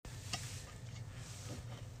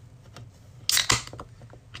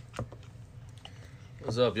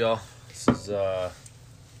What's up, y'all? This is, I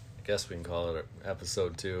guess we can call it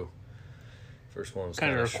episode 2. First one was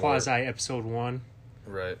kind of a quasi episode 1.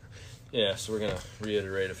 Right. Yeah, so we're going to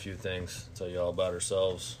reiterate a few things, tell you all about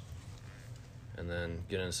ourselves, and then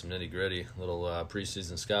get into some nitty-gritty, little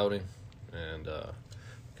preseason scouting, and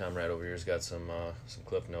comrade over here's got some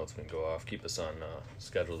clip notes we can go off. Keep us on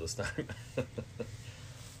schedule this time.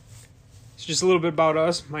 It's just a little bit about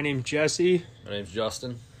us. My name's Jesse. My name's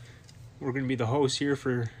Justin. We're going to be the hosts here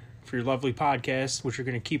for your lovely podcast, which you're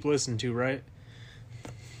going to keep listening to, right?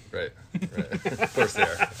 Right. Of course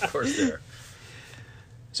they are.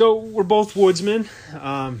 So we're both woodsmen.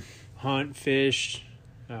 Hunt, fish,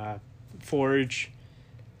 forage.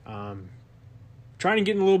 Trying to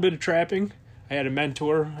get in a little bit of trapping. I had a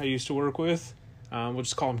mentor I used to work with. We'll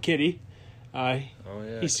just call him Kitty.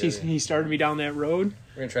 He started me down that road.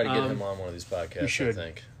 We're going to try to get him on one of these podcasts, we should. I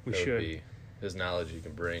think. We that should. Would be his knowledge he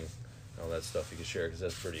can bring, all that stuff he can share, because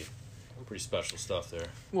that's pretty special stuff there.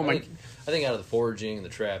 Well, I think out of the foraging and the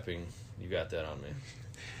trapping, you got that on me.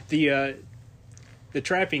 The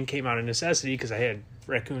trapping came out of necessity because I had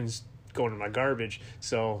raccoons going in my garbage.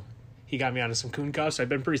 So he got me onto some coon cuffs. I've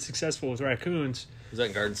been pretty successful with raccoons. Was that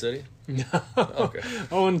in Garden City? No. Okay.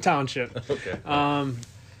 Owen Township. Okay.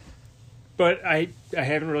 But I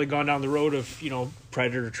haven't really gone down the road of,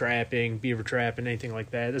 predator trapping, beaver trapping, anything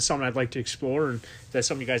like that. That's something I'd like to explore, and if that's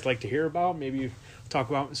something you guys like to hear about, maybe talk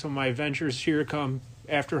about some of my adventures here come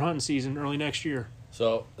after hunting season early next year.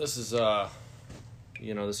 So this is,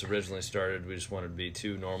 this originally started, we just wanted to be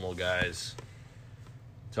two normal guys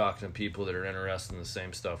talking to people that are interested in the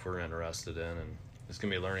same stuff we're interested in, and it's going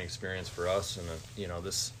to be a learning experience for us. And,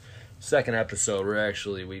 this second episode,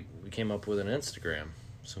 we came up with an Instagram,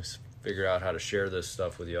 so we figure out how to share this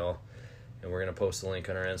stuff with y'all, and we're going to post a link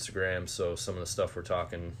on our Instagram, so some of the stuff we're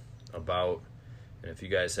talking about, and if you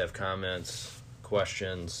guys have comments,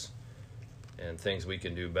 questions, and things we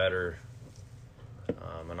can do better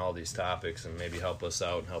on all these topics, and maybe help us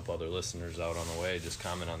out and help other listeners out on the way, just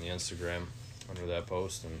comment on the Instagram under that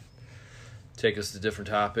post and take us to different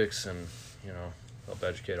topics and, help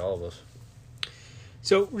educate all of us.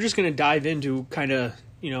 So we're just going to dive into kind of,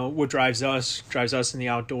 what drives us in the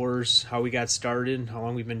outdoors, how we got started, how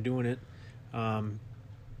long we've been doing it. I've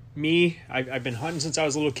been hunting since I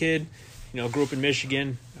was a little kid. Grew up in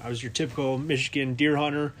Michigan. I was your typical Michigan deer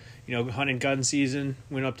hunter. Hunting gun season,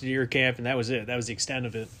 went up to deer camp, and that was it. That was the extent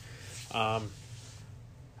of it. I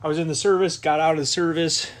was in the service, got out of the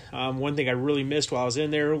service. One thing I really missed while I was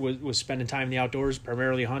in there was spending time in the outdoors,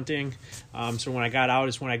 primarily hunting. So when I got out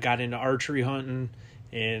is when I got into archery hunting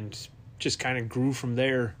and just kind of grew from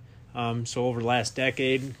there. So over the last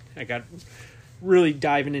decade, I got really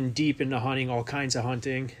diving in deep into hunting, all kinds of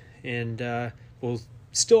hunting. And I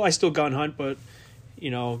still gun hunt, but,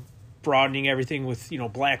 broadening everything with,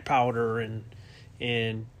 black powder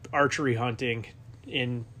and archery hunting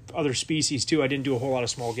and other species too. I didn't do a whole lot of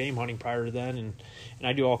small game hunting prior to then, and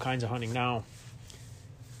I do all kinds of hunting now.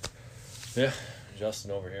 Yeah,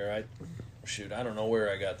 Justin over here. I don't know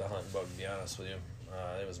where I got the hunting bug, to be honest with you.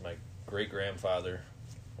 It was my great-grandfather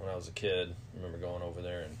when I was a kid. I remember going over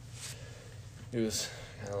there, and he was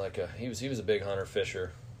kind of like he was a big hunter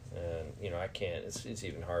fisher, and I can't. It's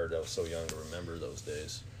even hard. I was so young to remember those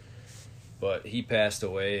days. But he passed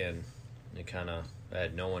away, and I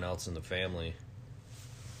had no one else in the family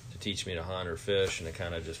to teach me to hunt or fish, and it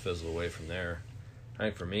kind of just fizzled away from there. I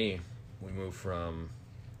think for me, we moved from,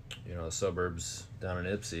 the suburbs down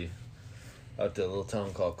in Ypsi out to a little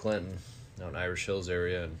town called Clinton, out in Irish Hills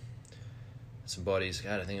area, and some buddies.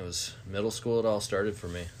 God, I think it was middle school it all started for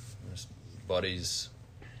me. Just buddies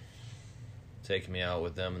taking me out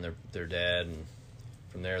with them and their dad, and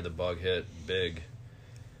from there the bug hit big.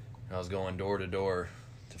 I was going door to door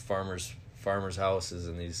to farmers' houses,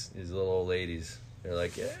 and these little old ladies. They're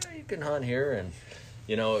like, "Yeah, you can hunt here," and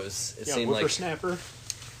seemed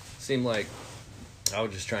like I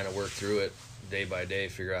was just trying to work through it day by day,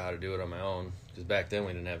 figure out how to do it on my own. Because back then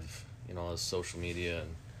we didn't have all this social media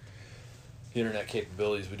and the internet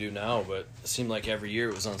capabilities we do now. But it seemed like every year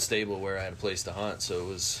it was unstable where I had a place to hunt, so it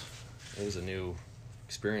was a new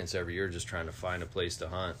experience every year, just trying to find a place to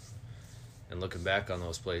hunt. And looking back on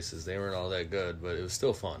those places, they weren't all that good, but it was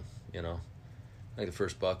still fun, I think the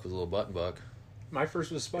first buck was a little button buck. My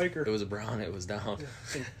first was Spiker. It was a brown, it was down.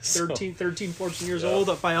 13, 14 years old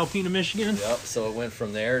up by Alpena, Michigan. Yep, so it went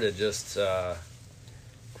from there to just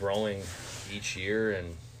growing each year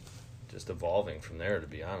and just evolving from there, to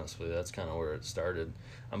be honest with you. That's kind of where it started.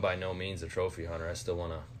 I'm by no means a trophy hunter. I still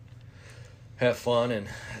want to have fun, and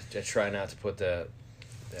I try not to put that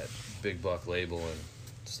big buck label and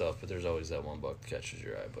stuff, but there's always that one buck that catches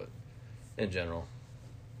your eye. But in general,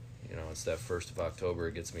 it's that 1st of October.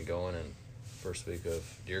 It gets me going, and first week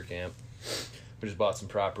of deer camp. We just bought some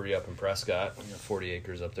property up in Prescott. 40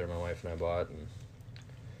 acres up there my wife and I bought, and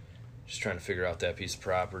just trying to figure out that piece of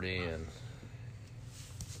property. And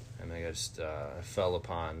I fell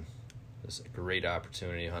upon this great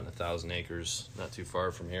opportunity hunting 1,000 acres not too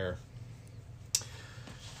far from here.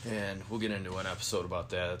 And we'll get into an episode about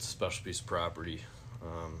that. It's a special piece of property.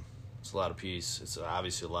 It's a lot of piece. It's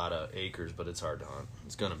obviously a lot of acres, but it's hard to hunt.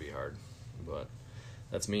 It's going to be hard. But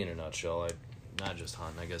that's me in a nutshell. Not just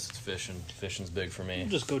hunting. I guess it's fishing. Fishing's big for me. We'll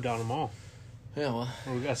just go down them all. Yeah, well,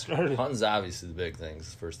 where we got started. Hunting's obviously the big thing.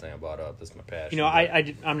 It's the first thing I bought up. That's my passion.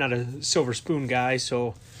 I'm not a silver spoon guy,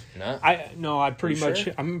 so you're not? I pretty much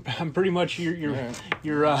sure? I'm pretty much your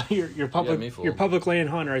public land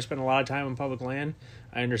hunter. I spend a lot of time on public land.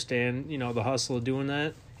 I understand, the hustle of doing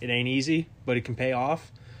that. It ain't easy, but it can pay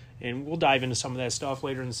off. And we'll dive into some of that stuff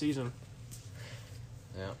later in the season.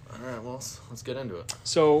 Yeah. All right. Well, let's get into it.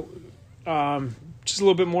 So, just a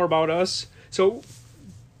little bit more about us. So,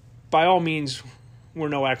 by all means, we're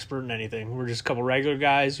no expert in anything. We're just a couple regular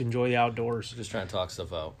guys who enjoy the outdoors. Just trying to talk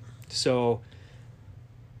stuff out. So,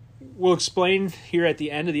 we'll explain here at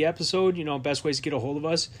the end of the episode, best ways to get a hold of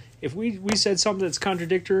us. If we said something that's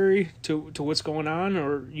contradictory to what's going on,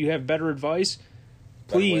 or you have better advice,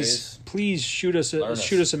 please shoot us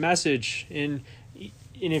a message. And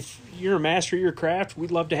if you're a master of your craft,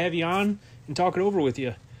 we'd love to have you on and talk it over with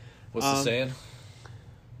you. What's the saying?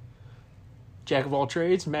 Jack of all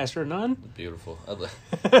trades, master of none. Beautiful.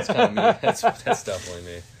 That's kind of me. That's definitely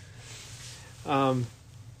me.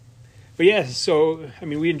 But yeah, so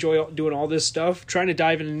we enjoy doing all this stuff. Trying to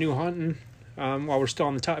dive into new hunting while we're still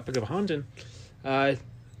on the topic of hunting.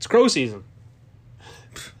 It's crow season.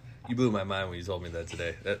 You blew my mind when you told me that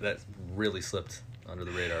today. That really slipped under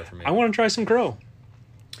the radar for me. I want to try some crow.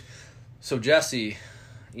 So Jesse,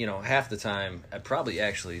 half the time, probably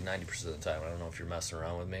actually 90% of the time, I don't know if you're messing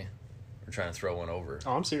around with me or trying to throw one over.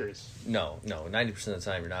 Oh, I'm serious. No, 90% of the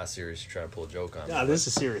time you're not serious. You're trying to pull a joke on me. No, this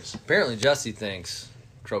is serious. Apparently Jesse thinks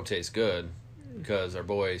crow tastes good because our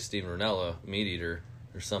boy Steven Ranella, Meat Eater,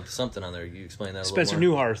 there's something on there. You explain that a Spencer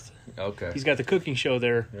little more? Newharth. Okay. He's got the cooking show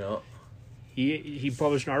there. Yeah. He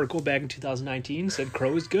published an article back in 2019, said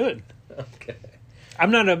crow is good. Okay.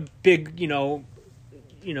 I'm not a big,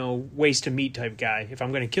 waste of meat type guy. If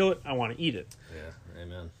I'm going to kill it, I want to eat it. Yeah,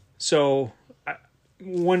 amen. So,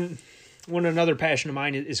 one another passion of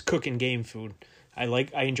mine is cooking game food. I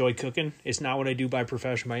enjoy cooking. It's not what I do by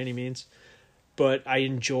profession by any means, but I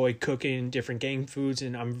enjoy cooking different game foods,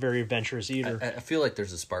 and I'm a very adventurous eater. I feel like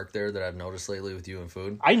there's a spark there that I've noticed lately with you and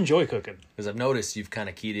food. I enjoy cooking. Because I've noticed you've kind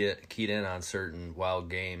of keyed in on certain wild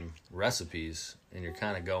game recipes, and you're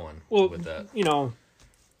kind of going with that.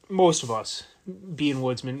 Most of us, being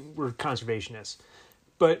woodsmen, we're conservationists.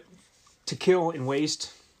 But to kill and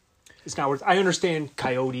waste, it's not worth it. I understand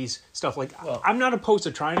coyotes, stuff like that. I'm not opposed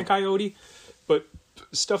to trying a coyote, but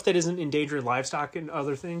stuff that isn't endangered livestock and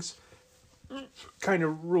other things kind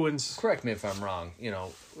of ruins. Correct me if I'm wrong.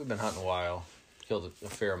 We've been hunting a while, killed a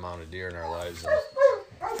fair amount of deer in our lives. And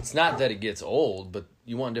it's not that it gets old, but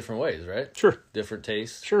you want different ways, right? Sure. Different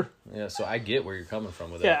tastes. Sure. Yeah, so I get where you're coming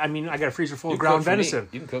from with that. Yeah, I got a freezer full of ground venison.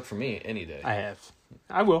 You can cook for me any day. I have.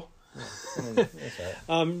 I will. That's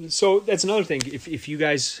all right. So that's another thing. If you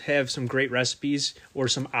guys have some great recipes or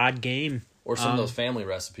some odd game. Or some of those family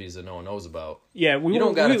recipes that no one knows about. Yeah, you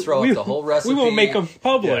don't got to throw out the whole recipe. We won't make them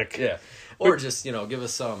public. Yeah. Or just, give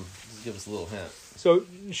us a little hint. So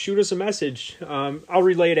shoot us a message. I'll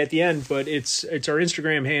relay it at the end, but it's our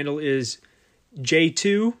Instagram handle is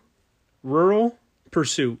J2 Rural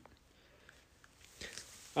Pursuit.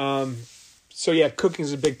 So yeah, cooking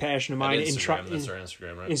is a big passion of mine. That's our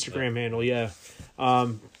Instagram, right? Instagram handle, yeah.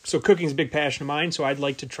 So cooking is a big passion of mine. So I'd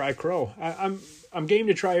like to try crow. I'm game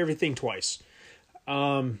to try everything twice.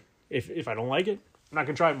 If I don't like it, I'm not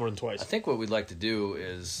gonna try it more than twice. I think what we'd like to do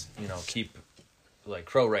is, keep, like,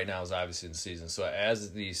 crow right now is obviously in season. So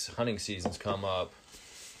as these hunting seasons come up,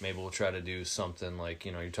 maybe we'll try to do something like,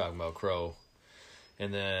 you're talking about crow,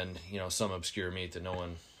 and then, some obscure meat that no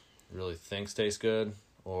one really thinks tastes good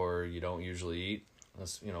or you don't usually eat.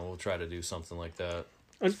 We'll try to do something like that.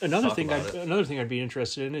 Another thing I'd be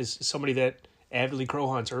interested in is somebody that avidly crow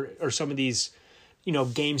hunts or some of these,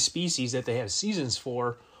 game species that they have seasons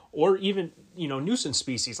for. Or even, nuisance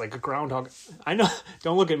species like a groundhog. I know,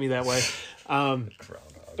 don't look at me that way. A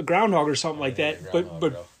groundhog or something like that.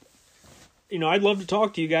 But I'd love to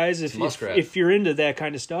talk to you guys if you're into that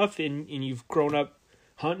kind of stuff and you've grown up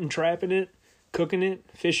hunting, trapping it, cooking it,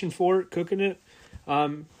 fishing for it, cooking it.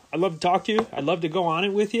 I'd love to talk to you. I'd love to go on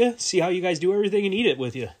it with you, see how you guys do everything and eat it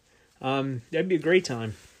with you. That'd be a great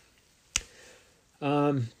time.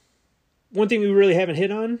 One thing we really haven't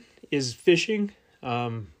hit on is fishing.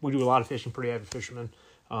 We do a lot of fishing, pretty avid fishermen,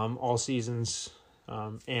 all seasons,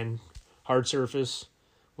 and hard surface.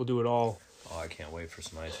 We'll do it all. Oh, I can't wait for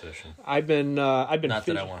some ice fishing. I've been Not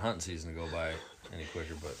that I want hunting season to go by any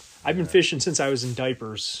quicker, but I've been fishing since I was in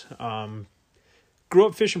diapers. Grew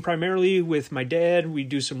up fishing primarily with my dad. We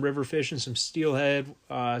do some river fishing, some steelhead,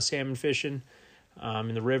 salmon fishing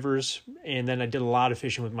in the rivers. And then I did a lot of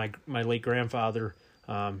fishing with my late grandfather,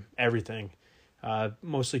 everything.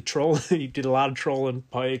 Mostly trolling. He did a lot of trolling,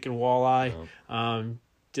 pike and walleye.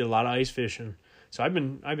 Did a lot of ice fishing. So I've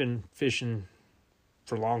been fishing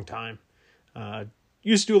for a long time.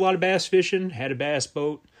 Used to do a lot of bass fishing, had a bass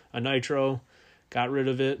boat, a nitro, got rid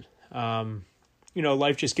of it.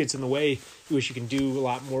 Life just gets in the way. You wish you can do a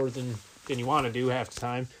lot more than you want to do half the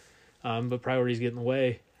time. But priorities get in the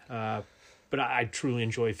way. But I truly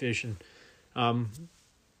enjoy fishing.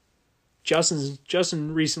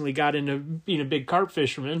 Justin recently got into being a big carp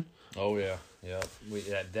fisherman. Oh yeah. Yeah.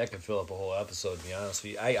 That could fill up a whole episode, to be honest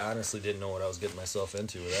with you. I honestly didn't know what I was getting myself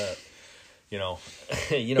into with that.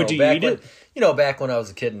 But do you eat it? Back when I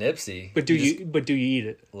was a kid in Ipsy. But do you eat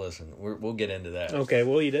it? Listen, we'll get into that. Okay,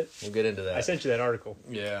 we'll eat it. We'll get into that. I sent you that article.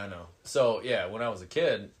 Yeah, I know. So yeah, when I was a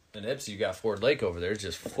kid in Ipsy, you got Ford Lake over there,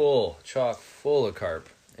 just chock full of carp,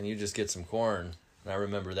 and you just get some corn. And I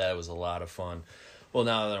remember that was a lot of fun. Well,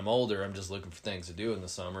 now that I'm older, I'm just looking for things to do in the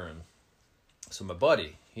summer, and so my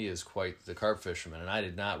buddy, he is quite the carp fisherman, and I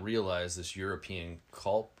did not realize this European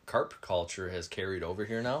carp culture has carried over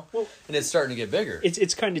here now, and it's starting to get bigger.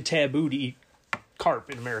 It's kind of taboo to eat carp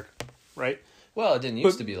in America, right? Well, it didn't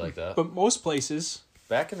used to be like that. But most places,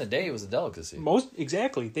 back in the day, it was a delicacy.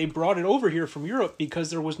 Exactly. They brought it over here from Europe because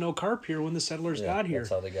there was no carp here when the settlers got here.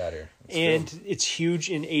 That's how they got here. It's huge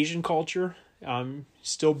in Asian culture,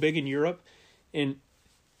 still big in Europe. In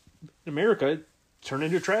America, it turned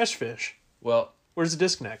into trash fish. Well, where's the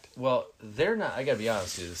disconnect? Well, they're not. I gotta be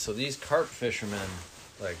honest with you. So these carp fishermen,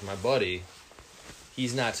 like my buddy,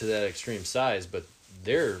 he's not to that extreme size, but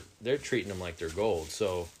they're treating them like they're gold.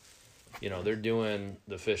 So, they're doing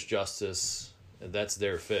the fish justice. That's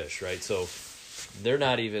their fish, right? So they're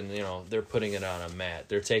not even, they're putting it on a mat.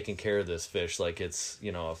 They're taking care of this fish like it's, a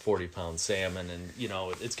 40-pound salmon, and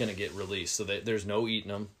it's gonna get released. So there's no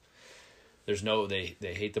eating them. There's no. They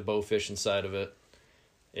hate the bowfish inside of it.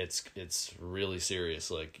 It's really serious.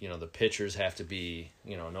 Like, the pictures have to be,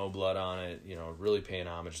 no blood on it, really paying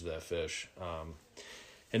homage to that fish.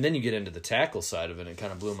 And then you get into the tackle side of it, and it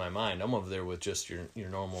kind of blew my mind. I'm over there with just your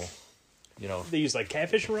normal, They use like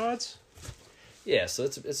catfish rods? Yeah, so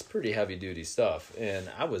it's pretty heavy duty stuff. And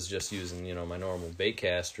I was just using, my normal bait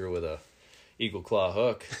caster with a eagle claw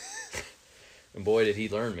hook. And boy, did he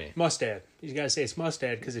learn me. Mustad. You got to say it's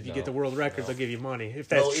Mustad, because if you get the world records, they'll give you money. If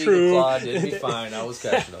that's Eagle true. Claw did me fine. I was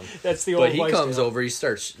catching them. That's the old But he comes over, he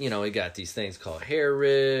starts, he got these things called hair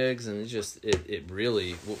rigs, and it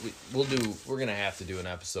really, we're going to have to do an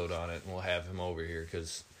episode on it, and we'll have him over here,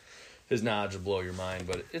 because his knowledge will blow your mind.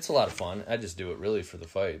 But it's a lot of fun. I just do it really for the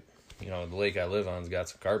fight. The lake I live on's got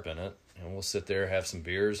some carp in it, and we'll sit there, have some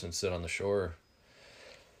beers, and sit on the shore.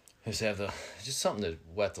 Just have something to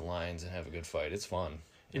wet the lines and have a good fight. It's fun.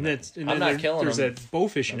 And I'm not killing there's them. that bow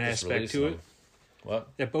fishing aspect to it. What?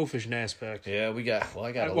 That bow fishing aspect. Yeah, I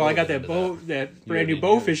got that bow, that brand new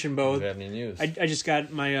bow fishing bow. Do you have any news? I just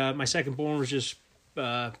got my second born was just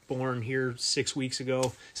born here 6 weeks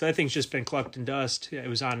ago. So that thing's just been clucked in dust. It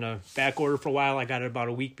was on a back order for a while. I got it about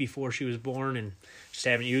a week before she was born, and just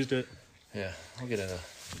haven't used it. Yeah, I'll get into,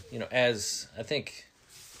 as I think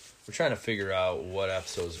we're trying to figure out what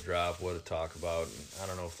episodes to drop, what to talk about. And I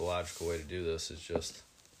don't know if the logical way to do this is just,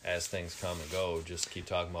 as things come and go, just keep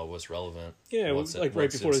talking about what's relevant. Yeah,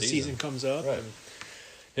 right before the season comes up. Right.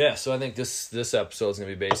 Yeah, so I think this episode's going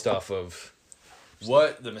to be based off of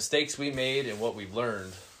what the mistakes we made and what we've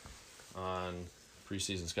learned on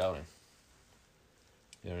preseason scouting.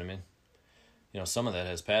 You know what I mean? Some of that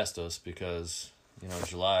has passed us because,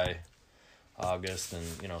 July, August, and,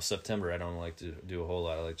 September, I don't like to do a whole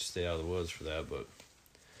lot. I like to stay out of the woods for that, but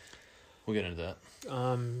we'll get into that.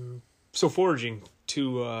 So foraging,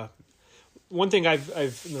 one thing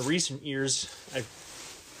I've in the recent years,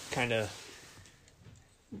 I've kind of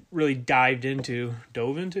really dove into.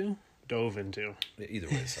 Either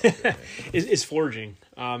way, sounds good. is foraging.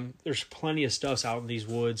 There's plenty of stuff out in these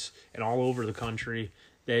woods and all over the country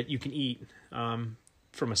that you can eat. From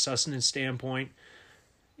a sustenance standpoint,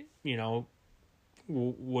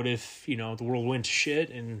 what if the world went to shit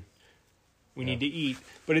and we need to eat?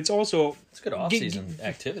 But it's also it's a good off-season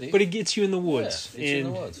activity. But it gets you in the woods,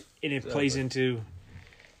 and it plays into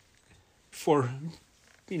for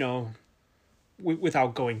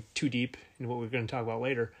without going too deep into what we're going to talk about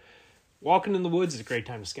later, walking in the woods is a great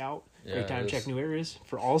time to scout. Great time to check new areas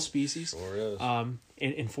for all species. Sure is.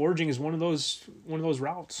 And foraging is one of those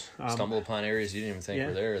routes. Stumble upon areas you didn't even think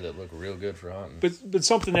were there that look real good for hunting. But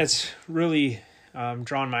something that's really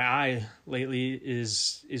drawn my eye lately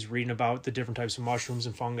is reading about the different types of mushrooms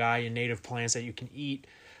and fungi and native plants that you can eat.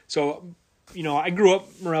 So, I grew up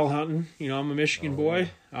morel hunting. I'm a Michigan boy,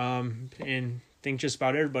 and think just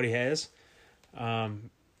about everybody has. I'm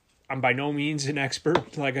by no means an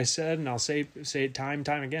expert, like I said, and I'll say it time and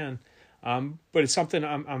time again. But it's something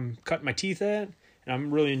I'm cutting my teeth at, and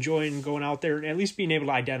I'm really enjoying going out there and at least being able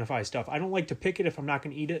to identify stuff. I don't like to pick it if I'm not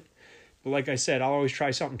going to eat it, but like I said, I'll always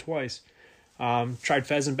try something twice. Tried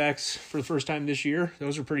pheasant becks for the first time this year.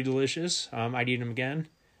 Those were pretty delicious. I'd eat them again.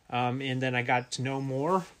 And then I got to know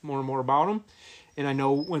more and more about them, and I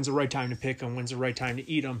know when's the right time to pick them, when's the right time to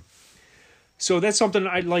eat them. So that's something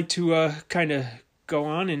I'd like to kind of go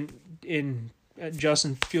on, and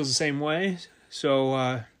Justin feels the same way.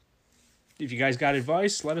 So if you guys got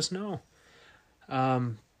advice, let us know.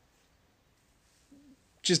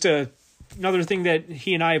 Just another thing that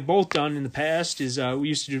he and I have both done in the past is we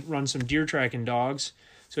used to run some deer tracking dogs.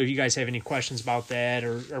 So if you guys have any questions about that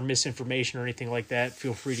or misinformation or anything like that,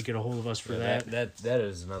 feel free to get a hold of us for that. That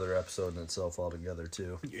is another episode in itself altogether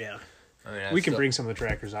too. Yeah. I mean, we can bring some of the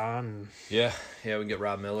trackers on. Yeah, we can get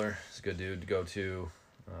Rob Miller. He's a good dude to go to.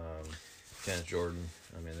 Kenneth Jordan.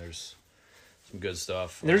 I mean, there's some good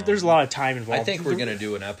stuff. There's a lot of time involved. I think we're gonna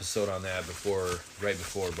do an episode on that right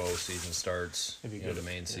before bow season starts. The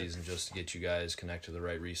main season, just to get you guys connected to the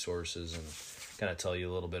right resources and kind of tell you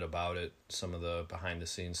a little bit about it, some of the behind the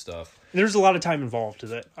scenes stuff. There's a lot of time involved to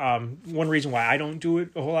that. One reason why I don't do it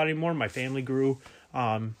a whole lot anymore, my family grew.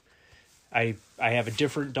 I have a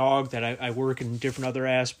different dog that I work in different other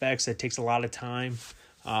aspects that takes a lot of time.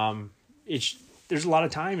 There's a lot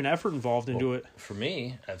of time and effort involved into it. For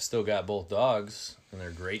me, I've still got both dogs, and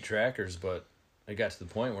they're great trackers, but I got to the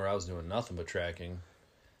point where I was doing nothing but tracking,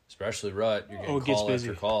 especially rut. You're getting call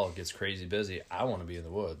after call. It gets crazy busy. I want to be in the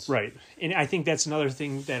woods. Right. And I think that's another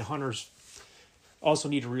thing that hunters also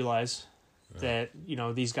need to realize, that,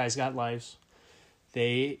 these guys got lives.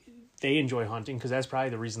 They enjoy hunting because that's probably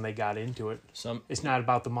the reason they got into it. It's not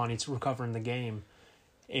about the money. It's recovering the game.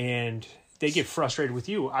 And they get frustrated with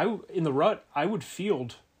you. In the rut, I would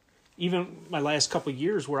field, even my last couple of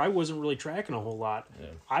years where I wasn't really tracking a whole lot. Yeah.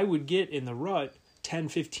 I would get in the rut 10,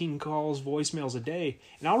 15 calls, voicemails a day,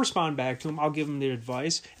 and I'll respond back to them. I'll give them the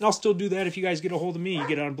advice, and I'll still do that if you guys get a hold of me. You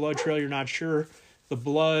get on a blood trail, you're not sure the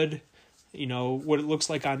blood, what it looks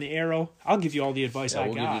like on the arrow. I'll give you all the advice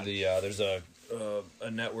I got. Give you there's a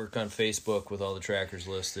network on Facebook with all the trackers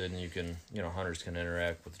listed, and you can, hunters can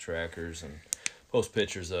interact with the trackers and post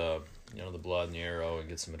pictures of, the blood and the arrow and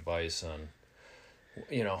get some advice on,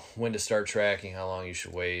 when to start tracking, how long you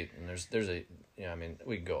should wait. And there's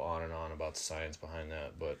we can go on and on about the science behind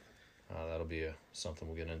that, but that'll be something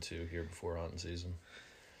we'll get into here before hunting season.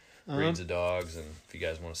 Breeds of dogs, and if you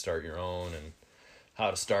guys want to start your own and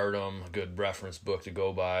how to start them, a good reference book to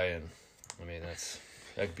go by. And I mean, that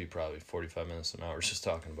could be probably 45 minutes, an hour just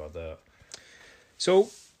talking about that. So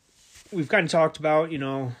we've kind of talked about,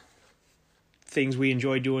 things we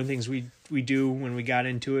enjoy doing, things we do when we got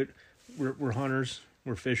into it. We're hunters,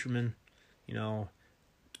 we're fishermen.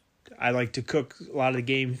 I like to cook a lot of the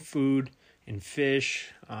game food and fish.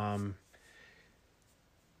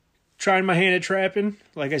 Trying my hand at trapping.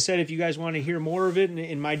 Like I said, if you guys want to hear more of it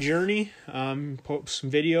in my journey, post some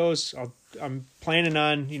videos. I'm planning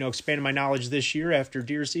on, expanding my knowledge this year after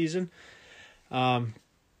deer season,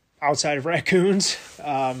 outside of raccoons.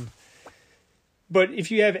 But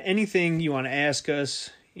if you have anything you want to ask us,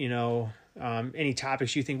 any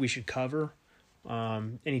topics you think we should cover,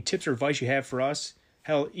 any tips or advice you have for us,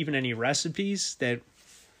 hell, even any recipes that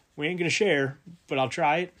we ain't going to share, but I'll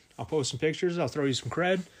try it. I'll post some pictures. I'll throw you some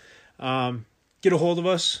cred. Get a hold of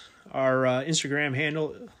us. Our Instagram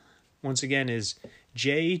handle, once again, is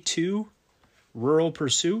J2 Rural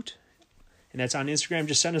Pursuit, and that's on Instagram.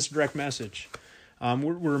 Just send us a direct message.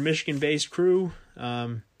 We're a Michigan-based crew. We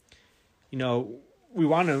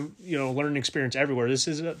want to, learn and experience everywhere.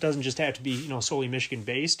 Doesn't just have to be, solely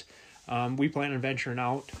Michigan-based. We plan on venturing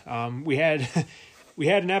out. We had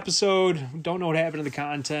an episode. Don't know what happened to the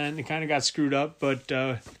content. It kind of got screwed up, but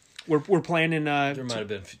we're planning. There might have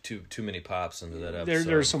been too many pops into that episode.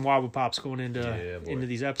 There's some wobble pops going into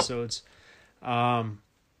these episodes. But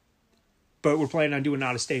we're planning on doing an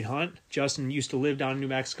out-of-state hunt. Justin used to live down in New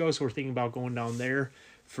Mexico, so we're thinking about going down there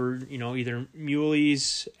for, either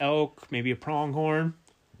muleys, elk, maybe a pronghorn.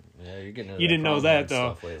 Yeah, you're getting into You didn't know that,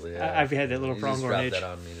 though. Lately, yeah. I've had that little pronghorn itch. You just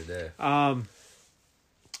dropped that on me today.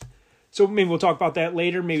 So maybe we'll talk about that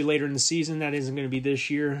later, maybe later in the season. That isn't going to be this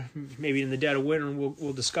year. Maybe in the dead of winter,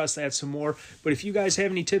 we'll discuss that some more. But if you guys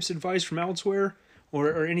have any tips, advice from elsewhere,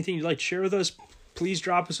 or anything you'd like to share with us, please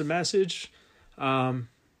drop us a message, and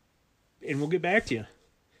we'll get back to you.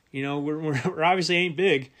 You know, we're obviously ain't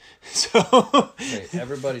big, so Hey,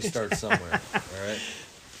 everybody starts somewhere, all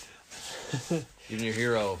right? Even your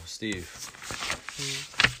hero, Steve.